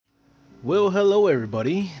Well, hello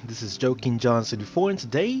everybody. This is Joking John 74, and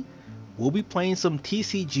today we'll be playing some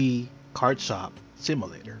TCG Card Shop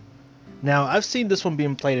Simulator. Now, I've seen this one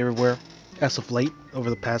being played everywhere as of late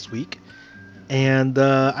over the past week, and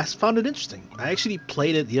I found it interesting. I actually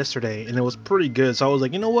played it yesterday, and it was pretty good. So I was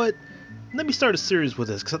like, you know what? Let me start a series with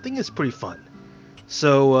this because I think it's pretty fun.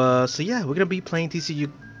 So yeah, we're gonna be playing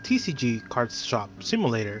TCG Card Shop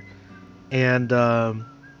Simulator, and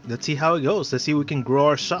let's see how it goes. Let's see if we can grow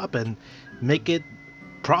our shop and make it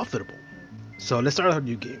profitable. So let's start our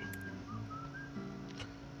new game.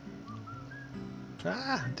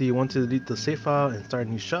 Do you want to delete the save file and start a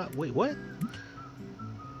new shop? Wait, what?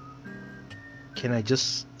 Can I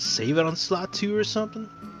just save it on slot 2 or something?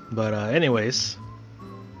 But anyways,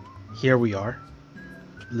 here we are.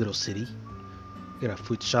 Little city. We got a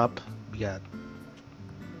food shop. We got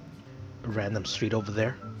a random street over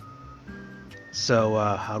there. So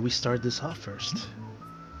how do we start this off first?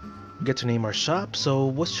 We get to name our shop. So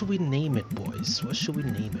what should we name it, boys? What should we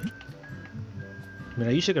name it? I mean,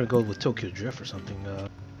 I usually gonna go with Tokyo Drift or something.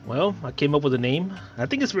 Well, I came up with a name. I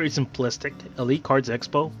think it's very simplistic. Elite Cards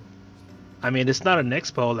Expo. I mean, it's not an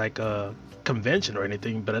expo like a convention or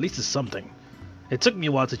anything, but at least it's something. It took me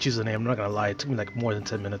a while to choose a name. I'm not gonna lie. It took me like more than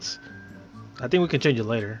 10 minutes. I think we can change it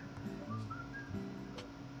later.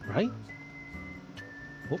 Right?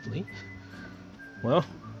 Hopefully. Well,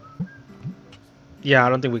 yeah, I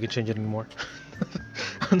don't think we can change it anymore.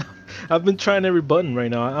 I've been trying every button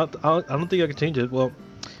right now. I don't think I can change it. Well,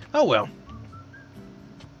 oh well.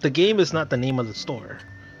 The game is not the name of the store.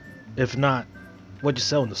 If not, what you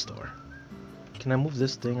sell in the store. Can I move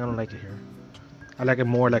this thing? I don't like it here. I like it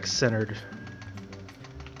more like centered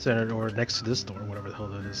or next to this store, whatever the hell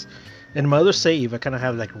that is. And my other save, I kind of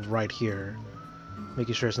have like right here,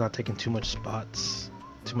 making sure it's not taking too much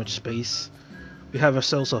space. We have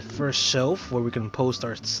ourselves a first shelf where we can post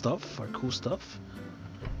our stuff, our cool stuff.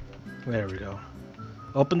 There we go.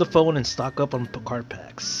 Open the phone and stock up on card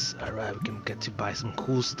packs. Alright, we can get to buy some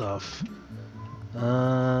cool stuff. We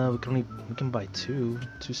can buy two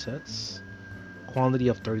sets. Quantity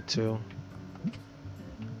of 32.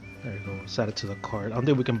 There you go. Let's add it to the cart. I don't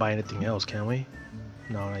think we can buy anything else, can we?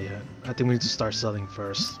 No, not yet. I think we need to start selling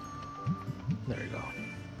first. There you go.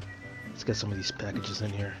 Let's get some of these packages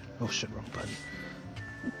in here. Oh shit, wrong button.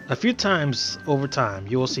 A few times over time,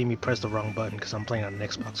 you will see me press the wrong button because I'm playing on an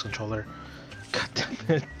Xbox controller. God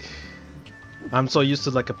damn it. I'm so used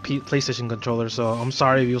to like a PlayStation controller, so I'm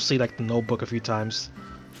sorry if you'll see like the notebook a few times.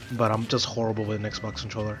 But I'm just horrible with an Xbox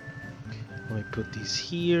controller. Let me put these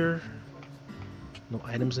here. No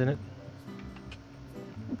items in it.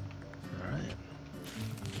 Alright.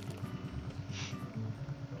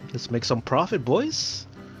 Let's make some profit, boys.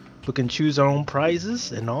 We can choose our own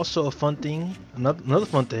prizes, and also a fun thing, another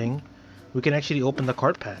fun thing, we can actually open the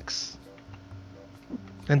card packs.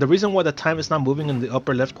 And the reason why the time is not moving in the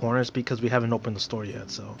upper left corner is because we haven't opened the store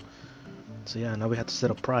yet. So yeah, now we have to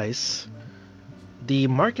set a price. The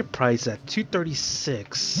market price at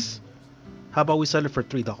 $2.36. How about we sell it for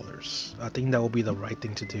 $3? I think that will be the right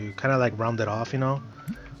thing to do. Kind of like round it off, you know.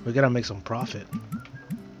 We gotta make some profit.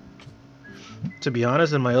 To be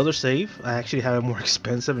honest, in my other save, I actually have it more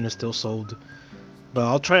expensive and it's still sold. But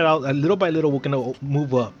I'll try it out. Little by little, we're gonna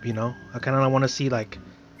move up, you know. I kind of want to see like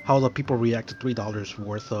how the people react to $3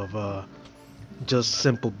 worth of just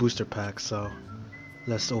simple booster packs. So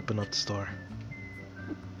let's open up the store.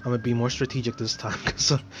 I'm gonna be more strategic this time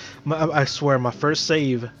because I swear my first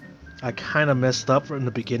save, I kind of messed up from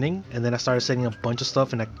the beginning, and then I started setting a bunch of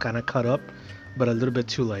stuff and I kind of cut up, but a little bit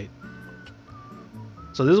too late.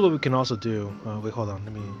 So this is what we can also do. Wait, hold on.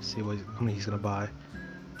 Let me see how many he's gonna buy.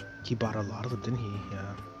 He bought a lot of them, didn't he?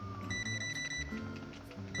 Yeah.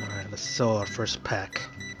 All right, let's sell our first pack.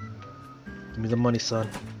 Give me the money, son.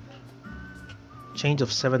 Change of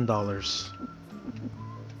 $7.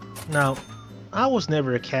 Now, I was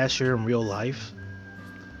never a cashier in real life,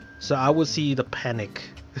 so I would see the panic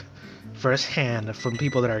firsthand from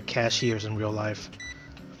people that are cashiers in real life.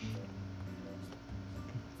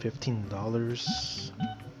 $15.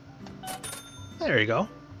 There you go.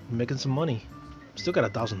 I'm making some money. Still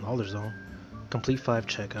got $1,000 though. Complete 5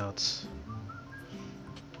 checkouts.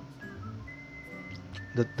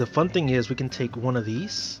 The fun thing is we can take one of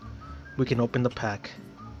these. We can open the pack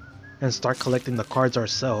and start collecting the cards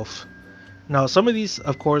ourselves. Now some of these,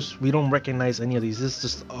 of course, we don't recognize any of these. This is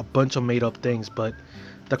just a bunch of made up things, but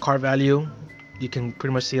the card value, you can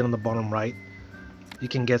pretty much see it on the bottom right. You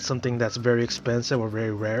can get something that's very expensive or very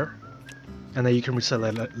rare, and then you can resell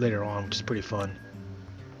it later on, which is pretty fun.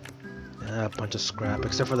 A bunch of scrap,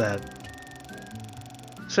 except for those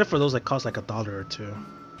that cost like $1 or $2.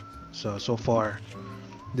 So far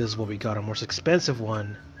This is what we got. Our most expensive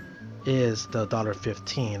one is the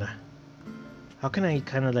 $1.15. How can I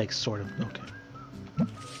kind of like sort of... Okay.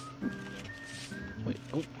 Wait.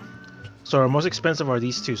 Oh. So our most expensive are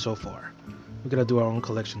these two so far. We're gonna do our own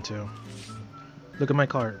collection too. Look at my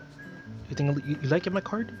card. You think you like my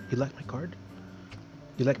card? You like my card?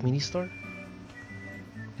 You like Mini Star?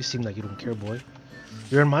 You seem like you don't care, boy.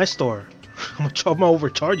 You're in my store. I'm gonna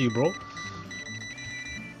overcharge you, bro.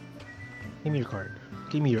 Give me your card.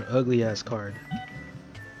 Give me your ugly ass card.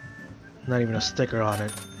 Not even a sticker on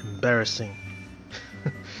it. Embarrassing.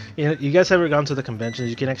 You guys ever gone to the conventions?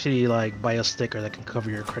 You can actually like buy a sticker that can cover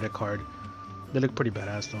your credit card. They look pretty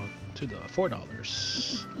badass though.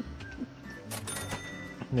 $4.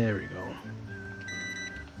 There we go.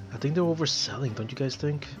 I think they're overselling, don't you guys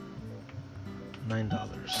think?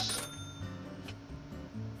 $9.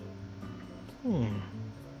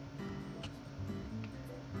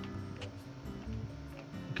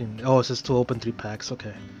 Oh, it says to open 3 packs.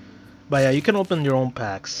 Okay. But yeah, you can open your own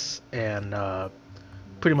packs and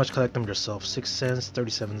pretty much collect them yourself. 6 cents,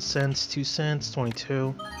 37 cents, 2 cents,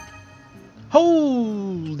 22.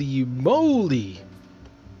 Holy moly!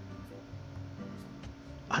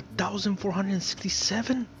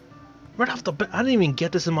 1,467? Right off the bat, I didn't even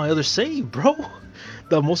get this in my other save, bro.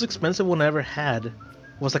 The most expensive one I ever had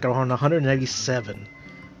was like around 197.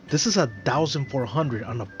 This is 1,400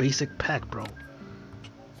 on a basic pack, bro.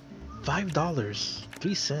 $5,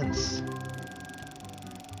 3 cents.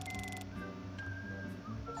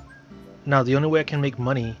 Now the only way I can make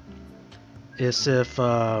money is if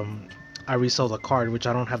I resell the card, which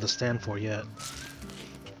I don't have the stand for yet.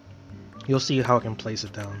 You'll see how I can place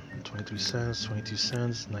it down. 23 cents, 22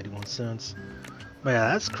 cents, 91 cents. But yeah,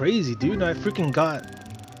 that's crazy, dude. I freaking got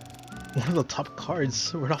one of the top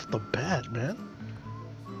cards right off the bat, man.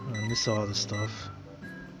 Let me sell all this stuff.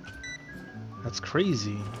 That's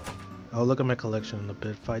crazy. I'll look at my collection in a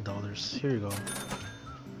bit. $5. Here you go.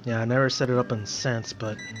 Yeah, I never set it up in cents,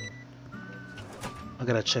 but I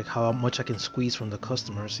gotta check how much I can squeeze from the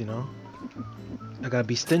customers, you know? I gotta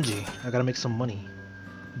be stingy. I gotta make some money.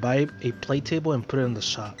 Buy a play table and put it in the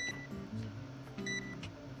shop.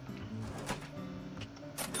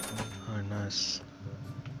 Oh, nice.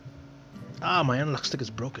 Ah, my analog stick is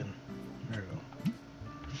broken. There we go.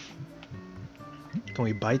 Can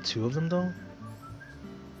we buy 2 of them though?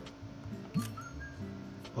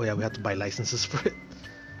 Oh yeah, we have to buy licenses for it.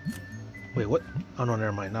 Wait, what? Oh no,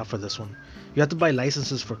 never mind. Not for this one. You have to buy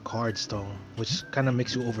licenses for cards though, which kind of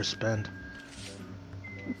makes you overspend.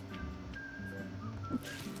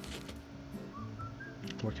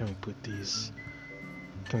 Where can we put these?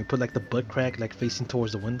 Can we put like the butt crack like facing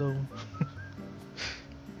towards the window?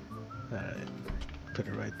 Alright, put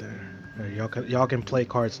it right there. Alright, y'all can play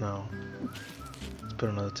cards now. Let's put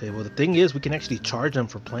it on the table. The thing is, we can actually charge them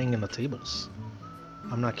for playing in the tables.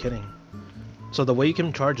 I'm not kidding. So the way you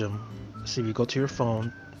can charge them, see, if you go to your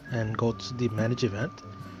phone and go to the manage event,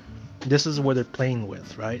 this is where they're playing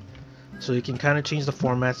with, right? So you can kind of change the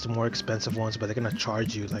formats to more expensive ones, but they're gonna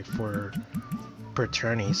charge you like for per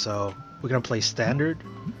tourney. So we're gonna play standard.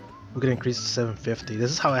 We're gonna increase to 750.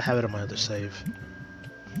 This is how I have it on my other save.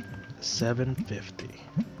 750,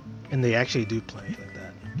 and they actually do play like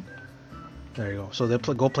that. There you go. So they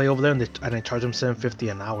go play over there, and I charge them 750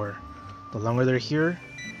 an hour. The longer they're here,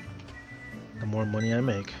 the more money I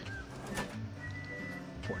make.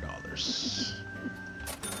 $4.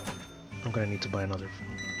 I'm gonna need to buy another.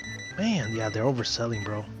 Man, yeah, they're overselling,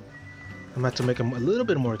 bro. I'm gonna have to make them a little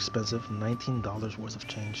bit more expensive. $19 worth of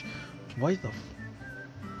change. Why the?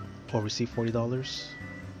 Oh, receive $40.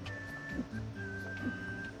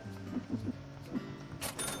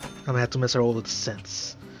 I'm gonna have to mess around with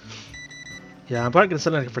cents. Yeah, I'm probably gonna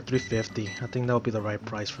sell it for $3.50. I think that would be the right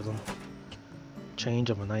price for them.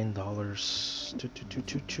 Change of $9.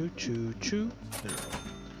 There.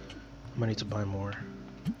 I'm gonna need to buy more.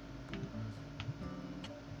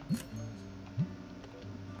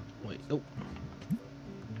 Wait, oh.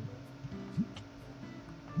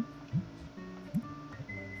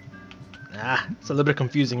 Ah, it's a little bit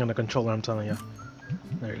confusing on the controller, I'm telling you.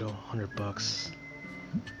 There you go, $100.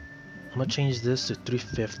 I'm gonna change this to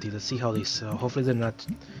 $3.50. Let's see how they sell. Hopefully they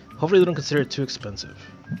don't consider it too expensive.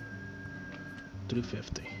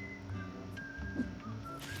 $3.50.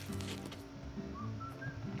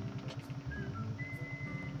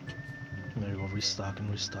 There you go,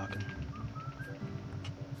 restocking.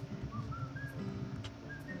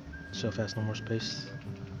 Shelf has no more space.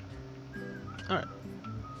 Alright.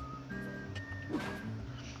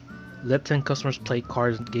 Let 10 customers play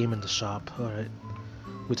cards game in the shop. Alright.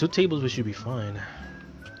 With 2 tables we should be fine.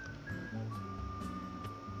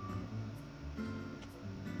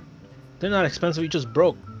 They're not expensive, you just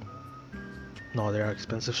broke. No, they are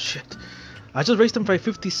expensive. Shit. I just raised them by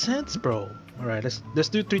 50 cents, bro. Alright, let's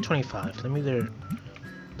do 325. Let me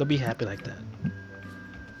they'll be happy like that.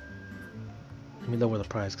 Let me lower the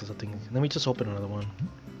price because I think let me just open another one.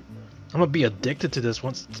 I'm gonna be addicted to this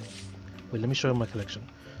once. Wait, let me show you my collection.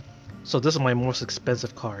 So this is my most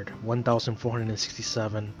expensive card.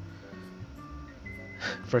 1,467.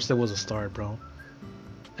 First it was a star, bro.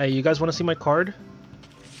 Hey, you guys wanna see my card?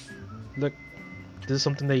 Look, this is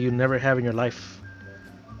something that you never have in your life.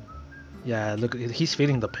 Yeah, look, he's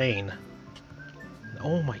feeling the pain.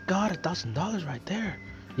 Oh my god, $1,000 right there.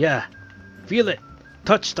 Yeah, feel it.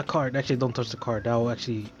 Touch the card. Actually, don't touch the card. That will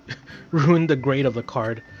actually ruin the grade of the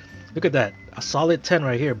card. Look at that. A solid 10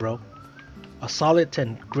 right here, bro. A solid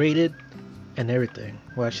 10. Graded and everything.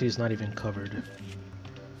 Well, actually, it's not even covered.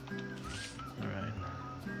 Alright.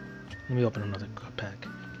 Let me open another pack.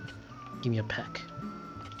 Give me a pack.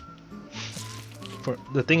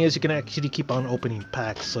 The thing is, you can actually keep on opening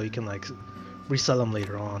packs, so you can like resell them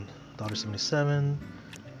later on. $1.77,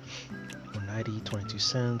 $1.90, 22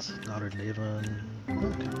 cents, $1.11.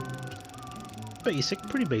 Okay. Basic,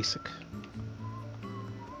 pretty basic.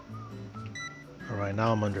 Alright,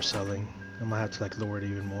 now I'm underselling. I might have to like lower it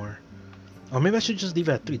even more. Or maybe I should just leave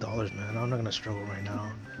it at $3, man. I'm not gonna struggle right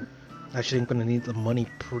now. Actually, I'm gonna need the money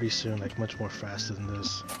pretty soon, like much more faster than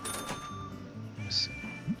this. Let me see.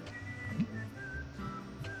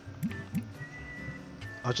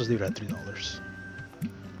 I'll just leave it at $3.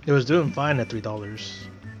 It was doing fine at $3.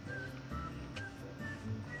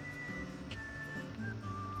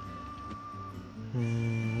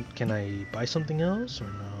 Can I buy something else or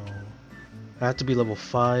no? I have to be level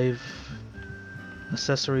 5.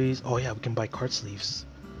 Accessories. Oh yeah, we can buy card sleeves.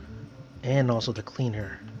 And also the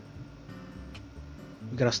cleaner.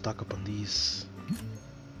 We gotta stock up on these.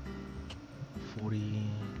 40.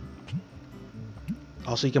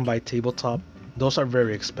 Also, you can buy tabletop. Those are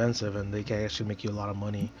very expensive and they can actually make you a lot of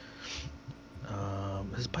money.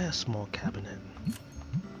 Let's buy a small cabinet.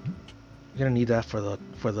 You're gonna need that for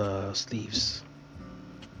the sleeves.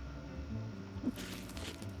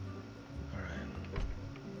 Alright.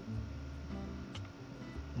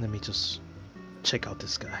 Let me just check out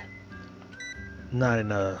this guy. Not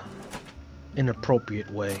in a inappropriate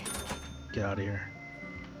way. Get out of here.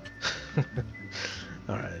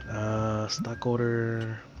 Alright, stock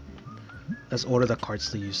order. Let's order the card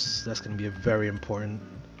sleeves. That's gonna be very important.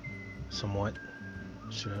 Somewhat.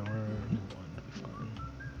 Should I order one? That'd be fine.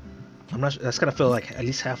 I'm not sure. That's gonna fill like at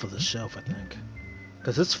least half of the shelf, I think.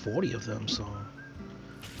 Because it's 40 of them, so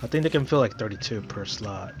I think they can fill like 32 per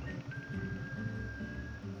slot.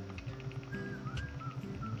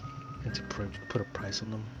 And to put a price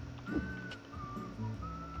on them.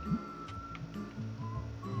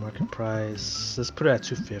 Market price. Let's put it at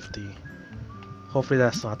 250. Hopefully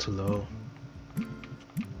that's not too low.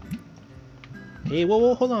 Hey,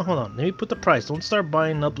 whoa, hold on. Let me put the price. Don't start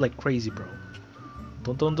buying up like crazy, bro.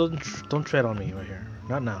 Don't tread on me right here.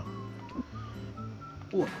 Not now.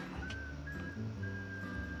 Ooh.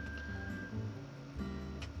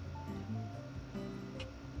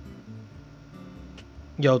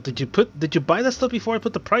 Yo, did you buy that stuff before I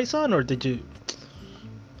put the price on, or did you?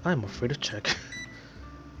 I'm afraid to check.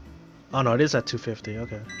 Oh no, it is at 250.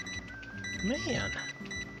 Okay. Man.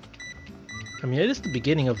 I mean, it is the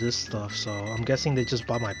beginning of this stuff, so I'm guessing they just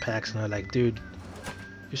bought my packs and they're like, dude,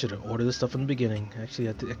 you should have ordered this stuff in the beginning. Actually,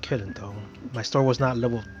 I couldn't though. My store was not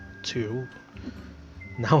level 2.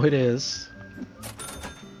 Now it is.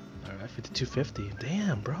 Alright, 5250.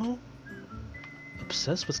 Damn, bro.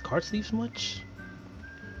 Obsessed with card sleeves much?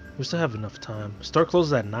 We still have enough time. Store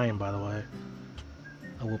closes at 9, by the way.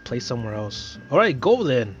 I will play somewhere else. Alright, go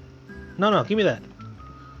then. No, give me that.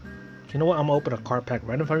 You know what? I'm gonna open a card pack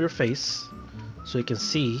right in front of your face so you can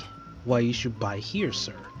see why you should buy here,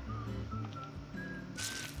 sir.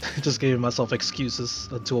 Just giving myself excuses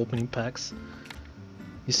to opening packs.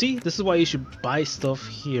 You see? This is why you should buy stuff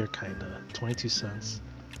here, kinda. 22 cents.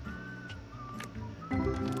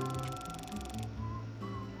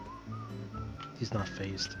 He's not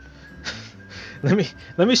phased. Let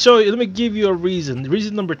me show you. Let me give you a reason.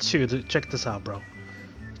 Reason number 2 to check this out, bro.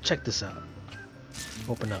 Check this out.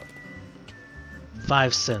 Open up.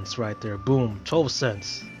 5 cents right there. Boom. 12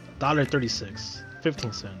 cents. $1.36.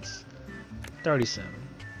 15 cents. 37.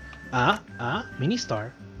 Mini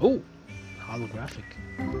star. Oh, holographic.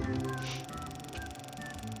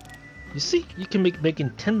 You see, you can making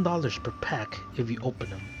 $10 per pack if you open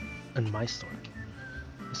them in my store.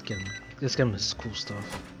 Let's get him his cool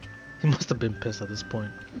stuff. He must have been pissed at this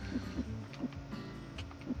point.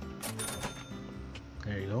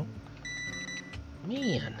 There you go.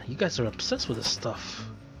 Man, you guys are obsessed with this stuff.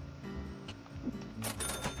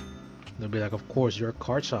 They'll be like, of course, you're a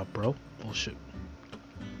card shop, bro. Bullshit.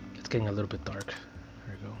 It's getting a little bit dark.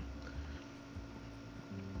 There we go.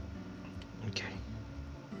 Okay.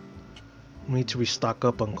 We need to restock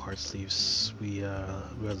up on card sleeves. We're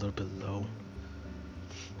a little bit low.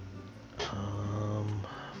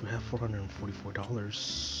 We have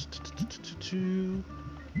 $444.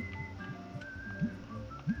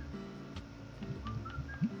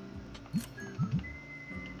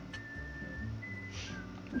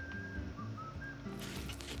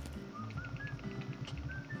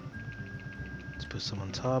 Let's put some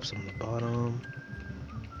on top, some on the bottom.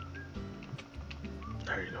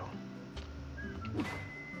 There you go.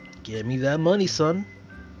 Get me that money, son.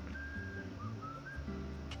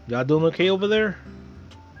 Y'all doing okay over there?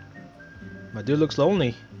 My dude looks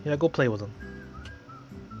lonely. Yeah, go play with him.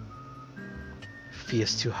 Fee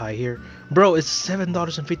is too high here. Bro, it's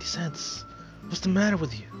 $7.50. What's the matter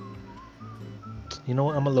with you? You know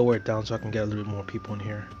what? I'm gonna lower it down so I can get a little bit more people in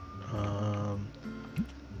here.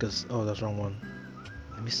 Because, oh, that's the wrong one.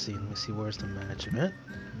 Let me see, where's the match event?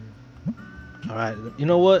 Alright, you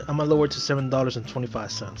know what? I'm gonna lower it to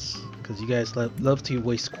 $7.25. Because you guys love to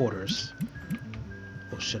waste quarters.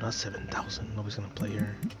 Oh shit, not 7,000. Nobody's gonna play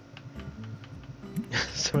here.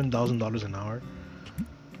 $7,000 an hour.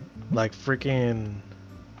 Like freaking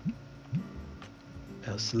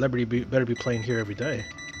a celebrity better be playing here every day.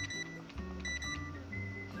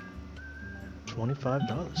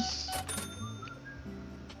 $25.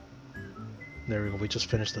 There we go. We just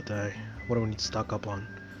finished the day. What do we need to stock up on?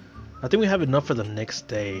 I think we have enough for the next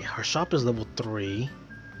day. Our shop is level 3.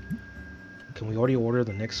 Can we already order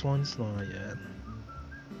the next ones? No, not yet.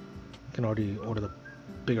 Can already order the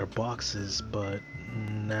bigger boxes, but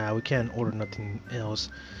nah, we can't order nothing else.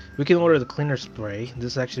 We can order the cleaner spray.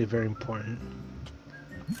 This is actually very important.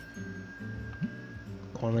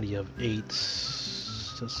 Quantity of 8.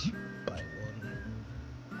 Just buy one.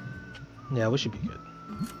 Yeah, we should be good.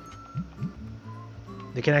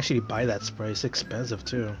 They can actually buy that spray. It's expensive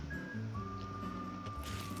too.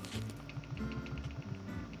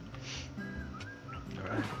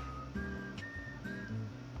 Alright.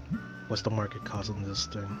 What's the market cost on this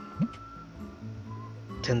thing?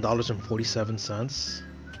 $10.47.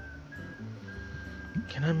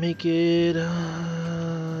 Can I make it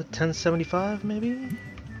 $10.75 maybe?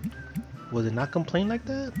 Will it not complain like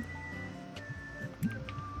that?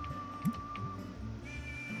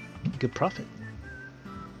 Good profit.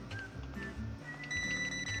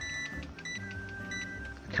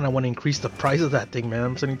 I kinda wanna increase the price of that thing, man.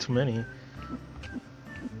 I'm sending too many.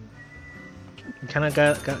 You kinda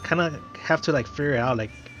have to like figure out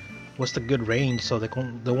like what's the good range so they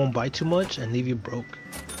won't buy too much and leave you broke.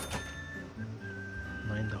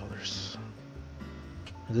 $9.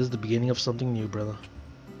 This is the beginning of something new, brother.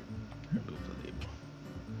 Remove the label.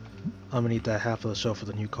 I'm gonna need that half of the shelf for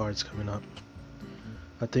the new cards coming up.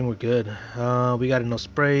 I think we're good. We got enough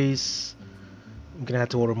sprays. I'm gonna have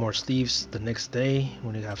to order more sleeves the next day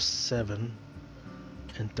when we have 7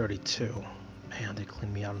 and 32. Man, they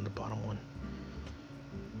cleaned me out on the bottom one.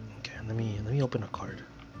 Okay, let me open a card.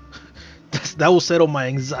 That will settle my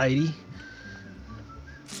anxiety.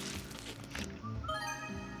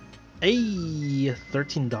 Hey,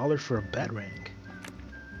 $13 for a bad rank.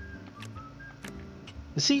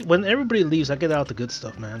 You see, when everybody leaves, I get out the good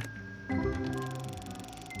stuff, man.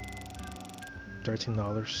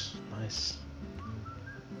 $13, nice.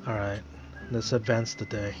 Alright, let's advance the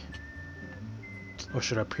day. Or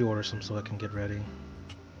should I pre-order some so I can get ready?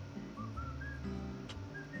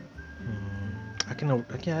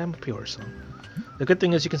 Yeah, I'm gonna pre-order some. The good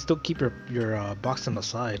thing is you can still keep your box on the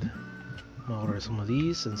side. I'm gonna order some of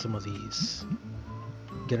these and some of these.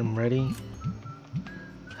 Get them ready.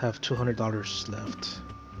 Have $200 left.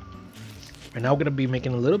 And now we're gonna be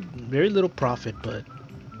making very little profit, but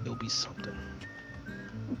it'll be something.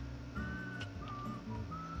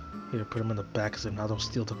 Here, put them in the back so now they'll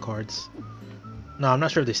steal the cards. No, I'm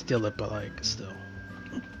not sure if they steal it, but like, still.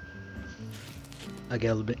 I get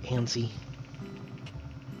a little bit antsy.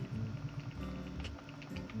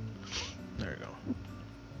 There we go.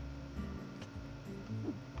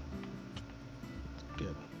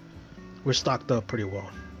 Good. We're stocked up pretty well.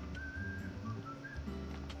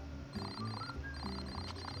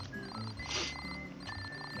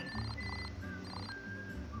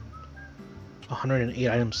 $108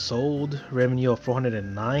 items sold, revenue of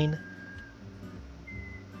 409,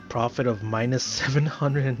 profit of minus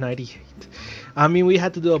 798. I mean, we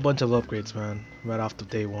had to do a bunch of upgrades, man, right off the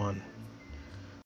day one.